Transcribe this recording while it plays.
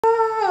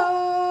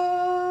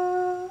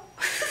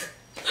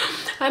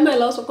Hi my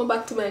loves, welcome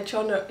back to my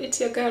channel. It's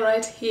your girl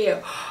right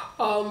here.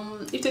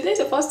 If today is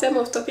your first time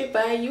of stopping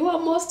by, you are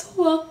most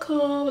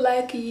welcome.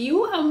 Like,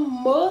 you are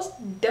most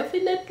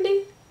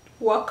definitely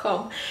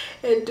welcome.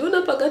 And do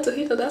not forget to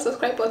hit on that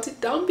subscribe button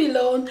down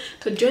below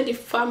to join the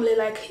family.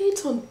 Like,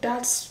 hit on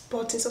that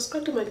button,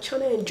 subscribe to my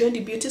channel and join the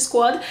beauty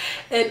squad,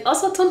 and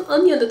also turn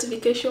on your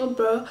notification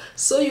bell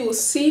so you will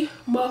see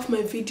more of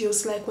my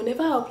videos. Like,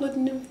 whenever I upload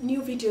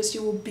new videos,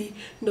 you will be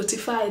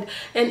notified.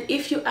 And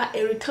if you are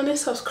a returning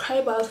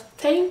subscriber,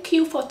 thank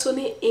you for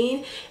tuning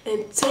in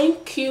and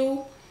thank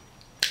you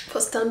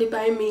for standing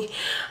by me.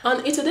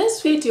 And in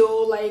today's video,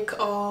 like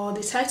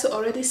the title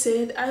already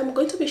said, I'm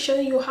going to be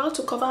showing you how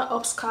to cover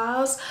up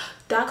scars,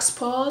 dark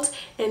spots,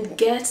 and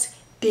get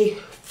the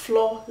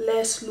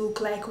flawless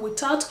look, like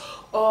without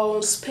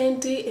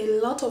spending a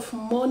lot of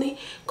money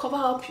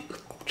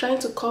trying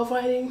to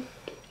covering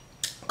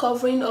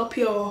up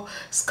your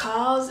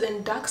scars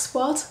and dark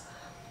spots.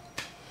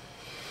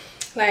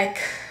 Like,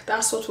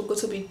 that's what we're going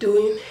to be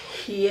doing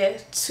here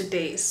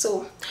today.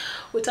 So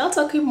without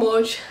talking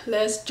much,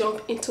 let's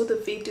jump into the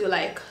video.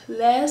 Like,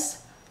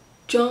 let's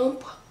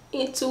jump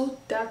into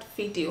that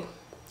video,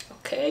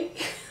 okay?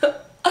 Oh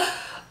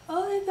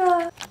my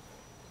god.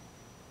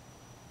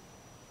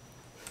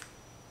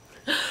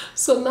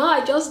 So now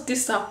I just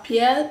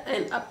disappeared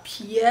and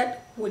appeared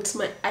with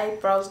my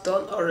eyebrows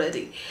done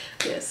already.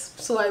 Yes,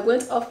 so I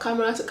went off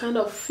camera to kind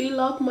of fill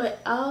up my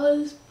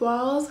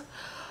eyebrows.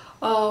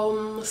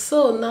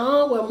 So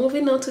now we're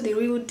moving on to the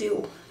real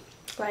deal,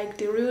 like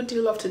the real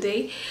deal of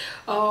today.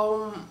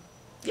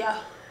 Yeah,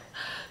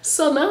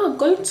 so now I'm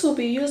going to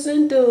be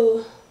using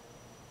the,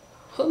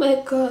 oh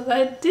my god,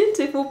 I didn't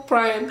even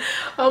prime.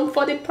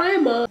 For the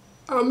primer,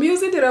 I'm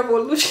using the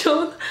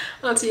Revolution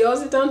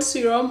Antioxidant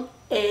Serum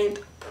and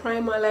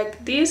primer.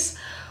 Like, this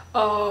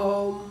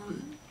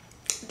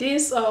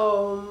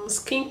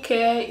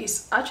skincare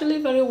is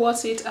actually very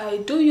worth it. I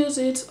do use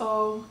it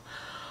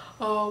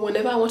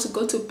whenever I want to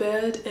go to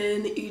bed,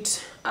 and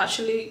it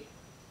actually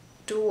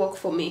do work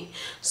for me.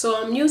 So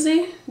I'm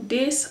using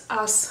this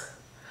as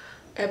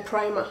a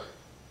primer.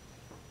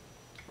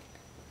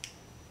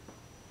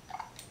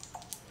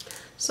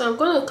 So I'm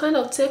gonna kind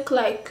of take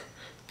like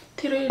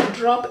 3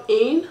 drops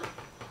in.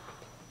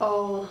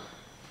 I'm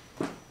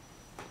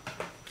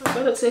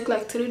gonna take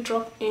like 3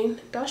 drops in.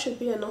 That should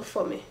be enough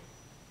for me.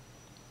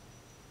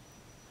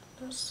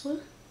 That's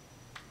 1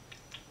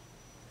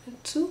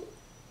 and 2.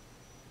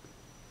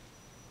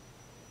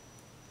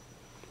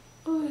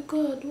 Oh my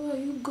god, where are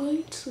you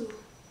going to?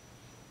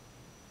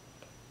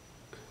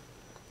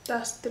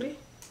 That's 3.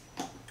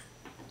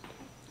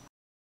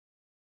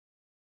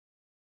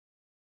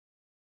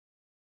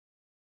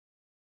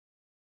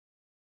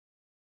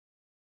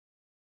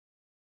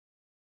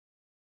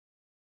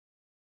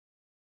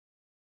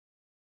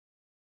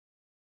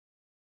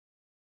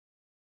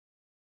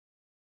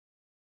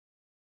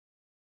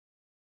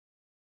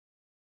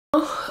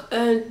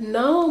 And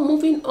now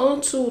moving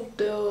on to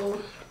the,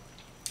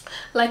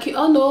 like, you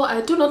all know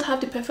I do not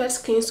have the perfect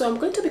skin, so I'm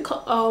going to be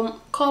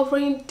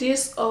covering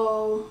this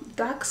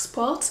dark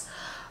spot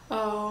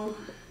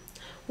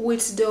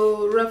with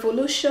the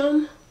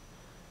Revolution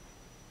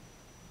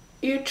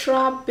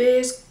Ultra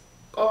Base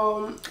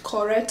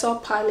Corrector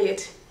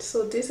palette.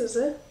 So this is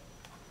it.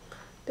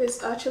 This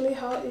is actually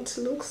how it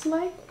looks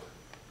like.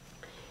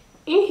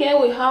 In here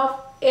we have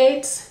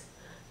 8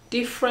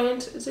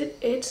 different, is it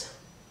 8?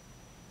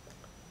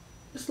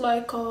 It's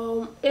like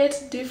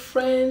 8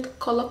 different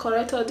color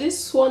corrector.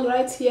 This one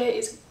right here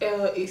is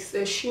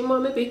a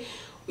shimmer. Maybe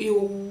you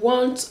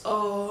want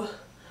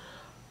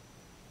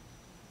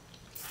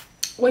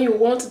when you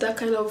want that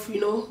kind of,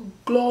 you know,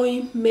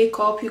 glowing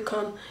makeup, you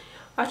can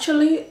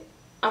actually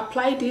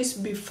apply this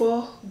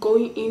before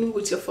going in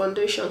with your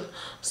foundation.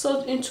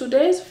 So in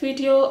today's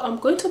video, I'm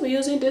going to be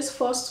using this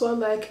first one.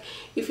 Like,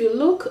 if you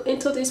look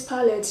into this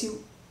palette,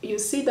 you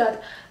see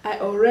that I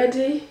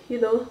already,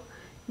 you know,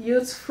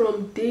 used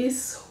from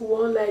this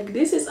one. Like,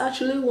 this is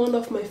actually one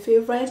of my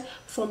favorites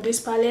from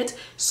this palette.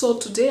 So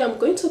today I'm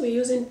going to be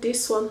using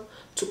this one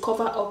to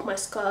cover up my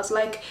scars.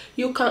 Like,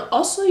 you can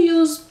also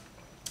use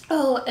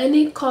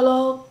any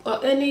color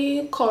or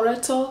any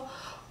corrector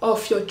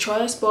of your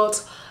choice,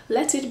 but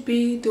let it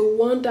be the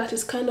one that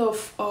is kind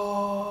of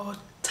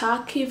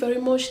tacky,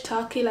 very much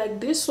tacky. Like,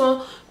 this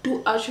one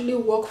do actually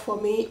work for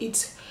me.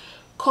 It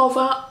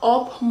cover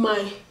up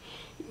my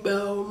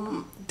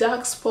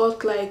dark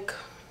spot, like,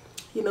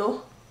 you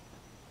know,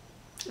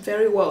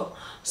 very well.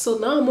 So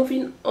now I'm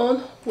moving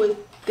on with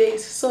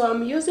this. So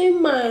I'm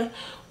using my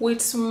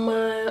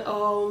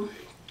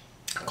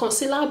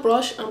concealer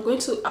brush. I'm going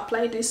to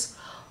apply this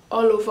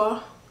all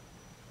over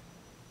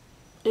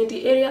in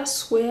the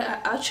areas where I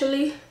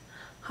actually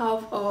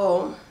have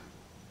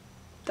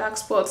dark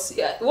spots.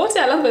 Yeah, one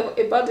thing I love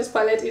about this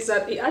palette is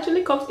that it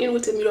actually comes in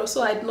with a mirror,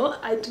 so I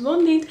do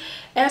not need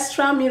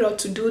extra mirror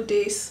to do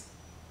this.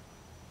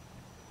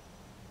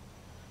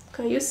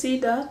 Can you see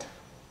that?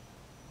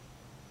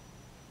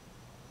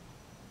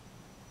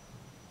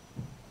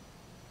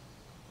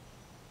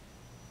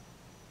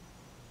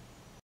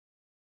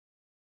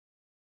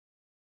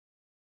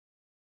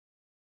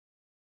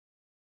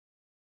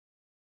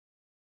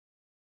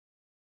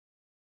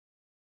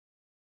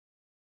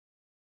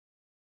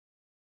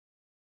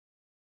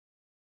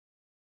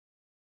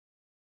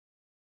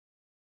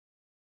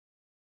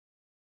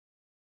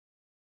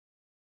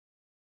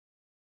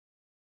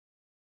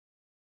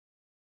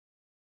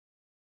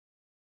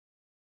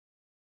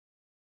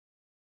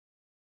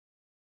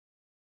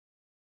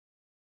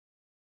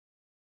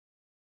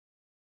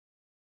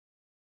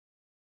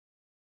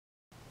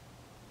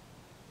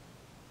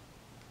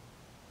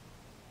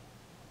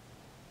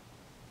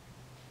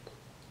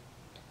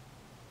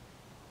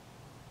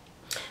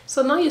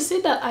 So now you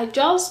see that I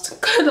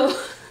just kind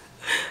of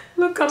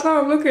look at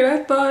how I'm looking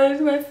right now.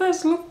 My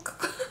face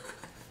look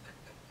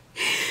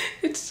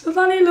it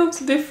totally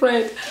looks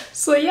different.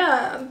 So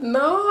yeah,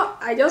 now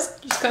I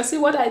just, you can see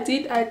what I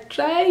did. I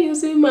try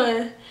using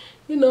my,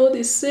 you know,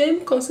 the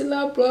same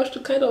concealer brush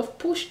to kind of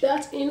push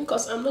that in,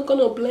 because I'm not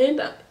gonna blend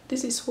that.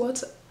 This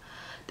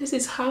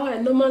is how I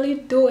normally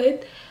do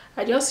it.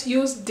 I just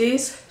use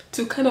this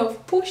to kind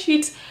of push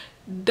it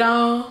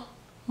down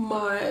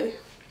my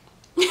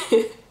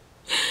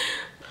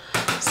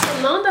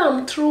so now that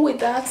I'm through with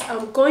that,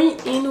 I'm going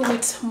in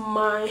with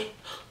my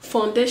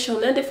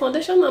foundation, and the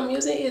foundation I'm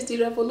using is the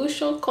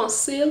Revolution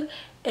Conceal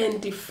and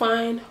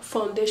Define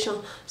foundation.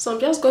 So I'm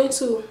just going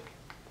to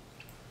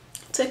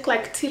take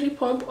like 3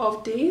 pump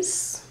of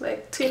this,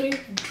 like 3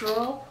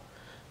 drop.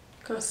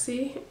 You can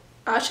see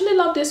I actually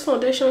love this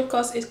foundation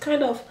because it's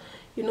kind of,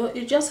 you know,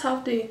 it just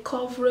have the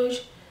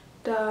coverage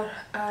that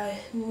I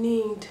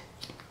need.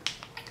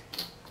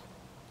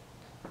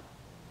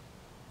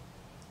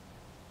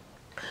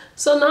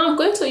 So now I'm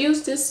going to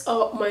use this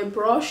my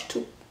brush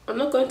to, I'm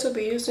not going to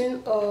be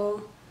using a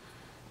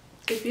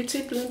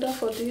beauty blender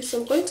for this.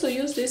 I'm going to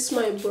use this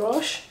my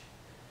brush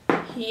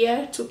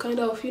here to kind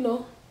of, you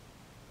know,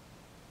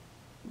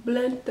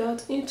 blend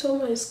that into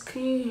my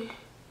skin.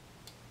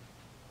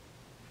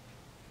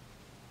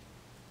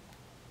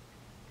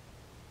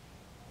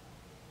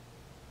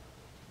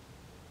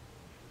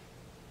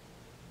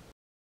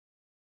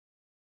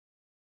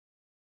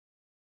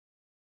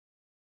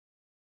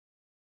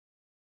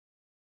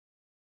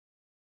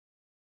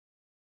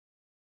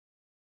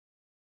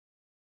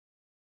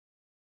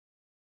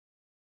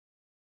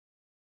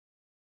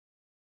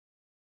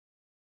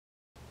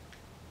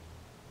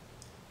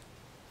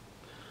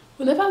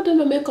 Whenever I do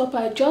my makeup,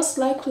 I just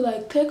like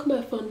to take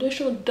my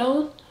foundation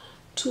down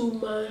to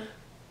my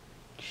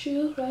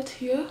chin right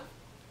here.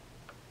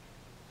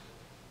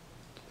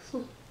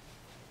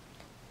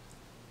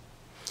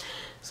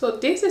 So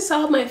this is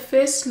how my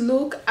face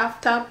look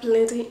after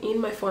blending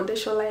in my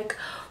foundation. Like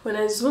when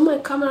I zoom my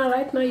camera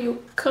right now,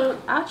 you can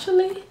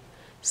actually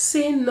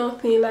see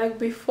nothing like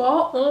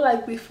before.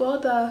 Unlike before,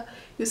 that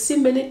you see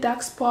many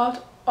dark spots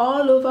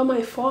all over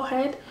my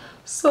forehead.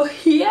 So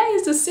here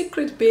is the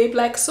secret, babe.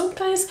 Like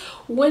sometimes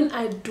when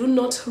I do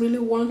not really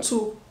want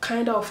to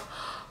kind of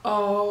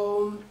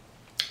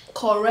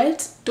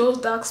correct those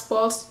dark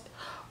spots,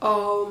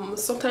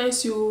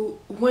 sometimes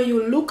when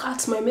you look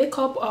at my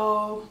makeup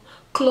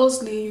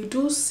closely, you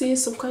do see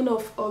some kind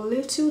of a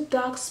little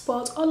dark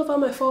spots all over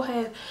my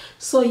forehead.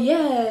 So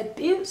yeah,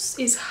 this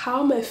is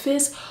how my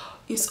face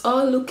is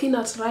all looking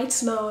at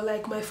right now.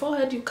 Like my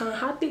forehead, you can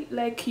hardly,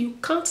 like you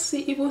can't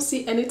even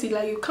see anything,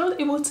 like you can't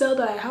even tell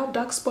that I have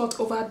dark spots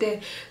over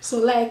there. So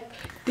like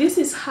this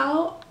is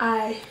how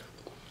I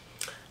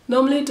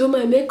normally do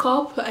my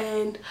makeup,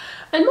 and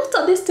most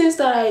of these things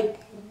that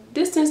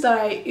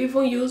I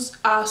even use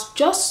are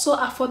just so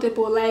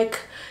affordable. Like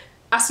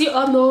as you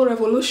all know,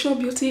 Revolution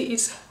Beauty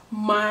is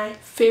my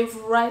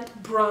favorite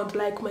brand.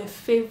 Like my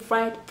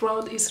favorite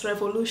brand is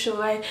Revolution.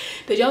 Like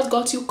they just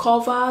got you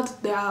covered.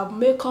 Their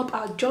makeup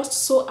are just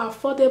so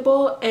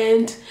affordable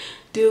and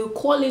the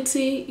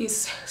quality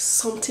is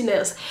something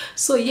else.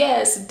 So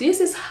yes, this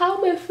is how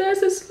my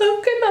face is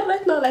looking at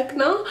right now. Like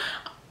now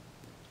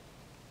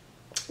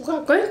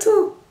we're going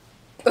to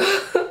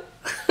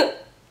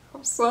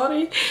I'm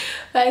sorry.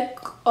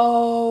 Like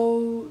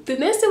the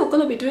next thing we're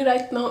going to be doing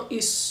right now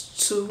is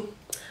to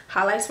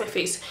highlight my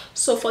face.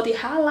 So for the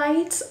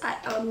highlights, I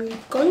am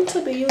going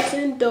to be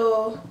using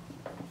the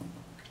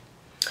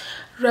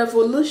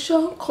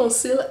Revolution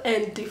Conceal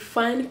and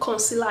Define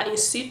concealer in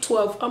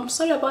C12. I'm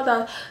sorry about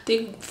that.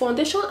 The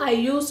foundation I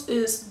use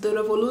is the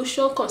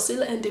Revolution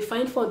Conceal and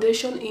Define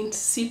foundation in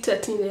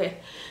C13 there.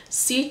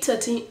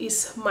 C13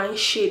 is my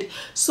shade.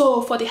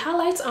 So for the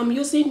highlights, I'm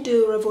using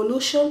the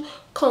Revolution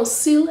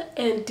Conceal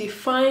and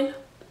Define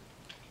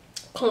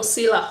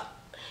concealer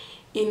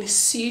in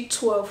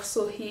C12.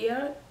 So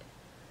here,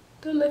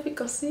 don't know if you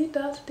can see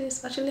that. This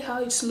is actually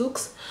how it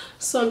looks.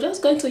 So I'm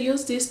just going to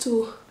use this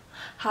to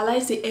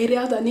highlight the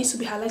area that needs to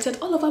be highlighted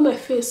all over my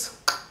face.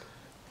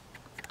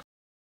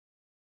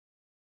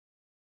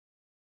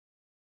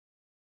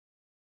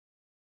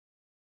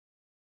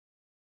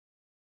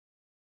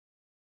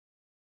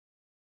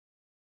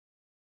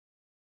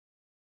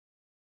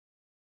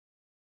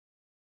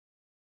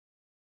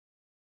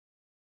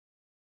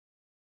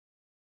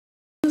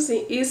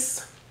 Using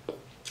is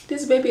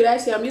this baby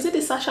right here. I'm using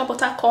the Sacha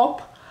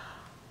buttercup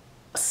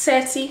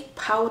setting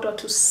powder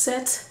to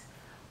set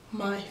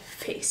my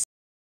face.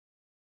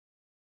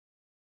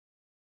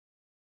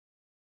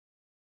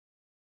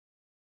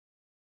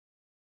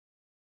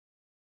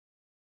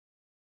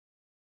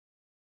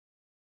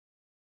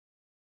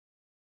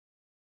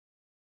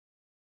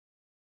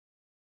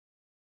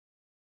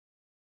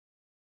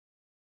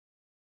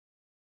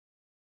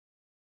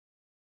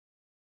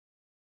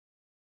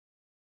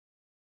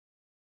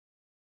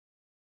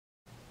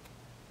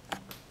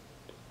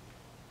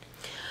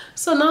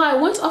 So now I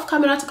went off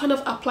camera to kind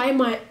of apply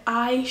my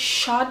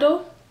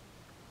eyeshadow.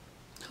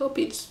 Hope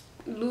it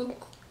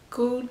look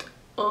good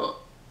on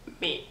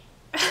me.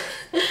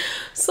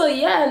 So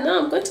yeah, now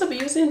I'm going to be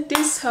using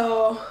this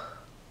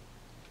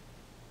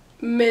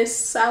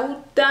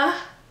Mesauda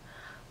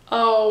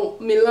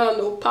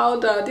Milano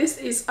powder. This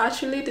is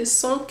actually the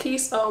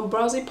Sunkiss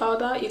bronzing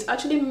powder. It's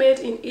actually made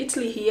in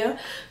Italy here.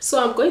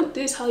 So I'm going,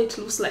 this is how it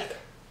looks like.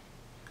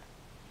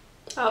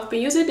 I've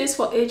been using this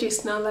for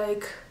ages now,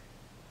 like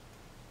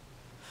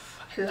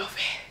I love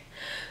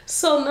it.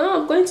 So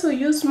now I'm going to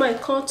use my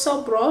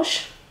contour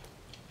brush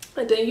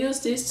and then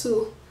use this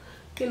to,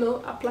 you know,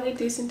 apply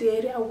this in the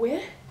area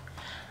where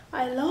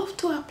I love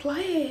to apply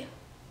it.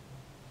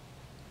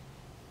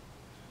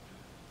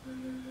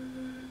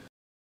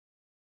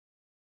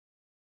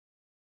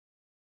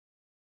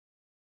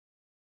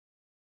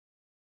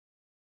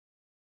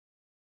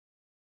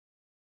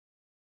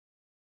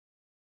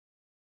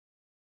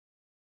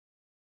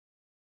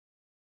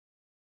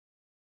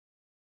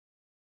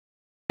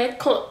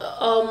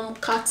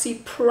 Katy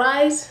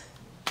Price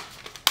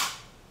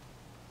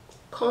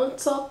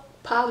contour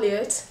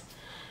palette,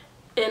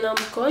 and I'm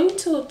going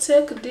to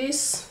take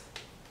this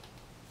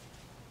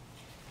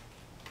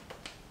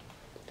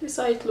is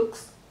how it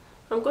looks.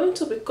 I'm going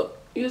to be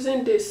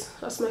using this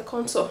as my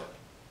contour.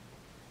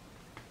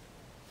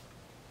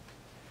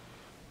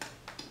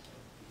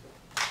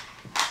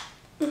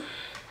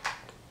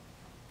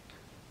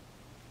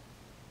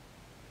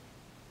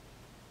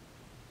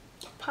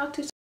 Pat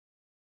it.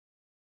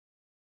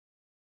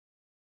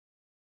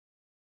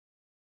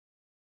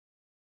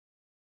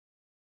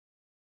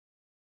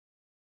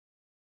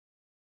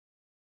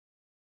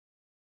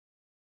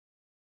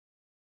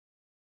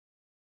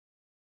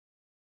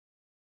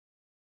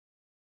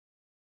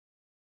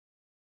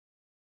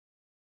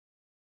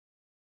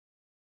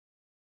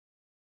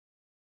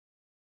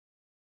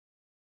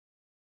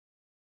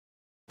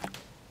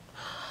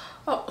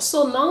 Oh,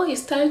 so now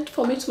it's time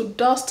for me to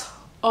dust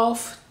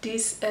off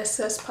this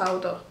excess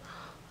powder.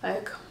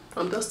 Like,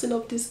 I'm dusting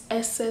off this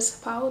excess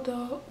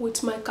powder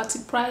with my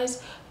Katy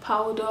Price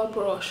powder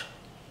brush.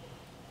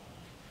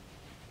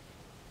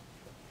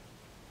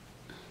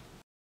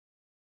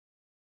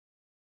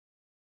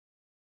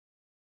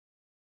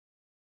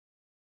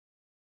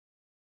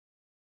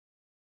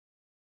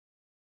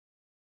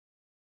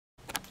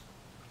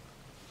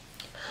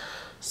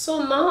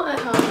 So now I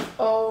have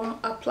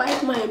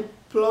applied my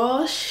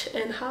blush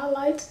and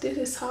highlight. This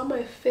is how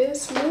my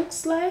face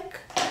looks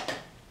like.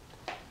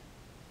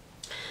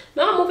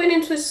 Now I'm moving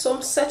into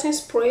some setting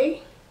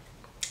spray.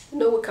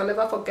 No, we can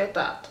never forget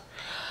that.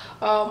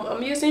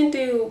 I'm using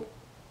the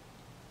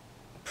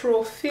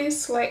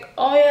Profis, like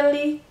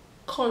oily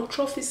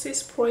controversy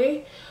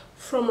spray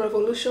from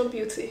Revolution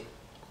Beauty.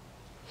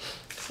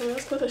 So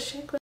let's go to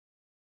shake that.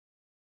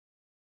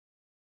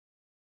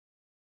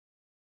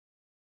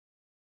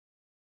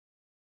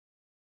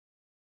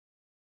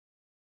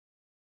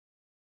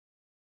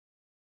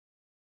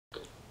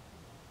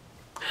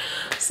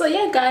 So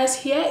yeah guys,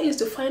 here is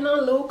the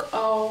final look.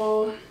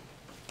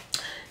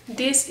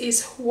 This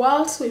is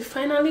what we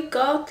finally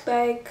got.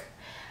 Like,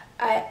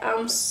 I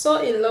am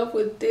so in love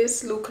with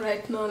this look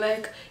right now.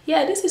 Like,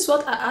 yeah, this is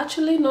what I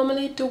actually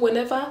normally do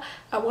whenever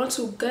I want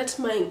to get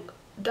my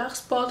dark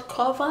spot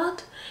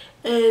covered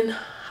and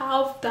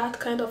have that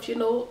kind of, you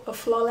know, a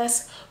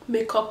flawless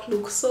makeup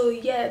look. So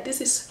yeah,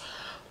 this is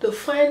the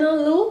final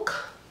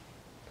look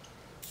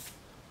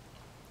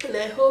and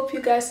I hope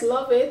you guys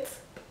love it.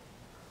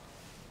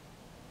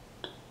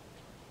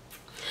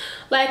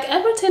 Like,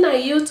 everything I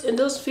used in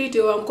this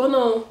video, I'm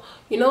gonna,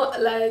 you know,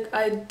 like,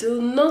 I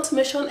do not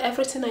mention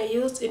everything I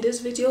used in this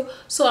video,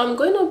 so I'm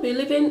going to be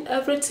leaving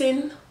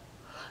everything,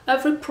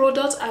 every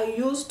product I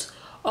used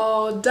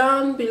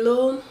down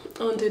below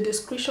on the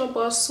description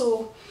box,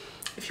 so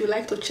if you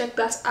like to check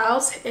that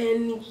out.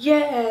 And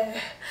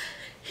yeah,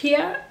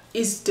 here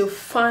is the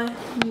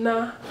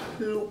final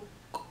look.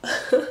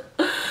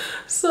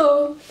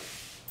 So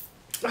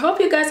I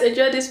hope you guys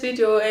enjoyed this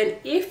video, and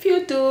if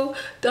you do,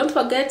 don't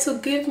forget to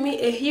give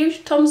me a huge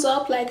thumbs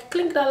up. Like,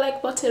 click that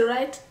like button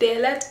right there.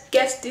 Let's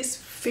get this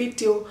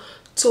video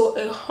to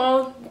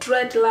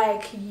 100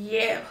 like.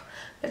 Yeah,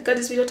 let's get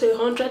this video to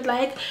 100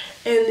 like.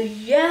 And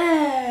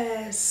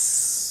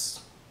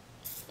yes,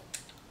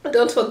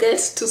 don't forget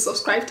to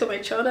subscribe to my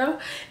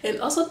channel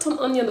and also turn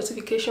on your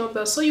notification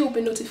bell so you'll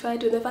be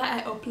notified whenever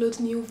I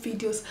upload new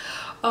videos.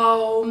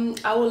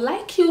 I would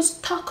like you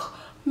stalk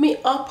me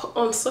up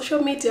on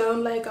social media.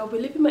 Like, I'll be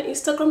leaving my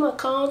Instagram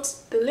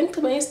account, the link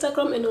to my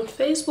Instagram and on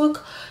Facebook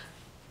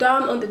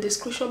down on the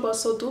description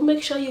box, so do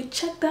make sure you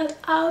check that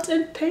out.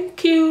 And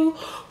thank you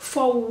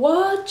for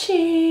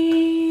watching.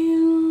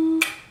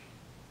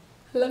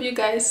 Love you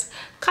guys.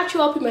 Catch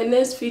you up in my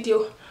next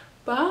video.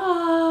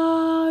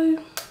 Bye.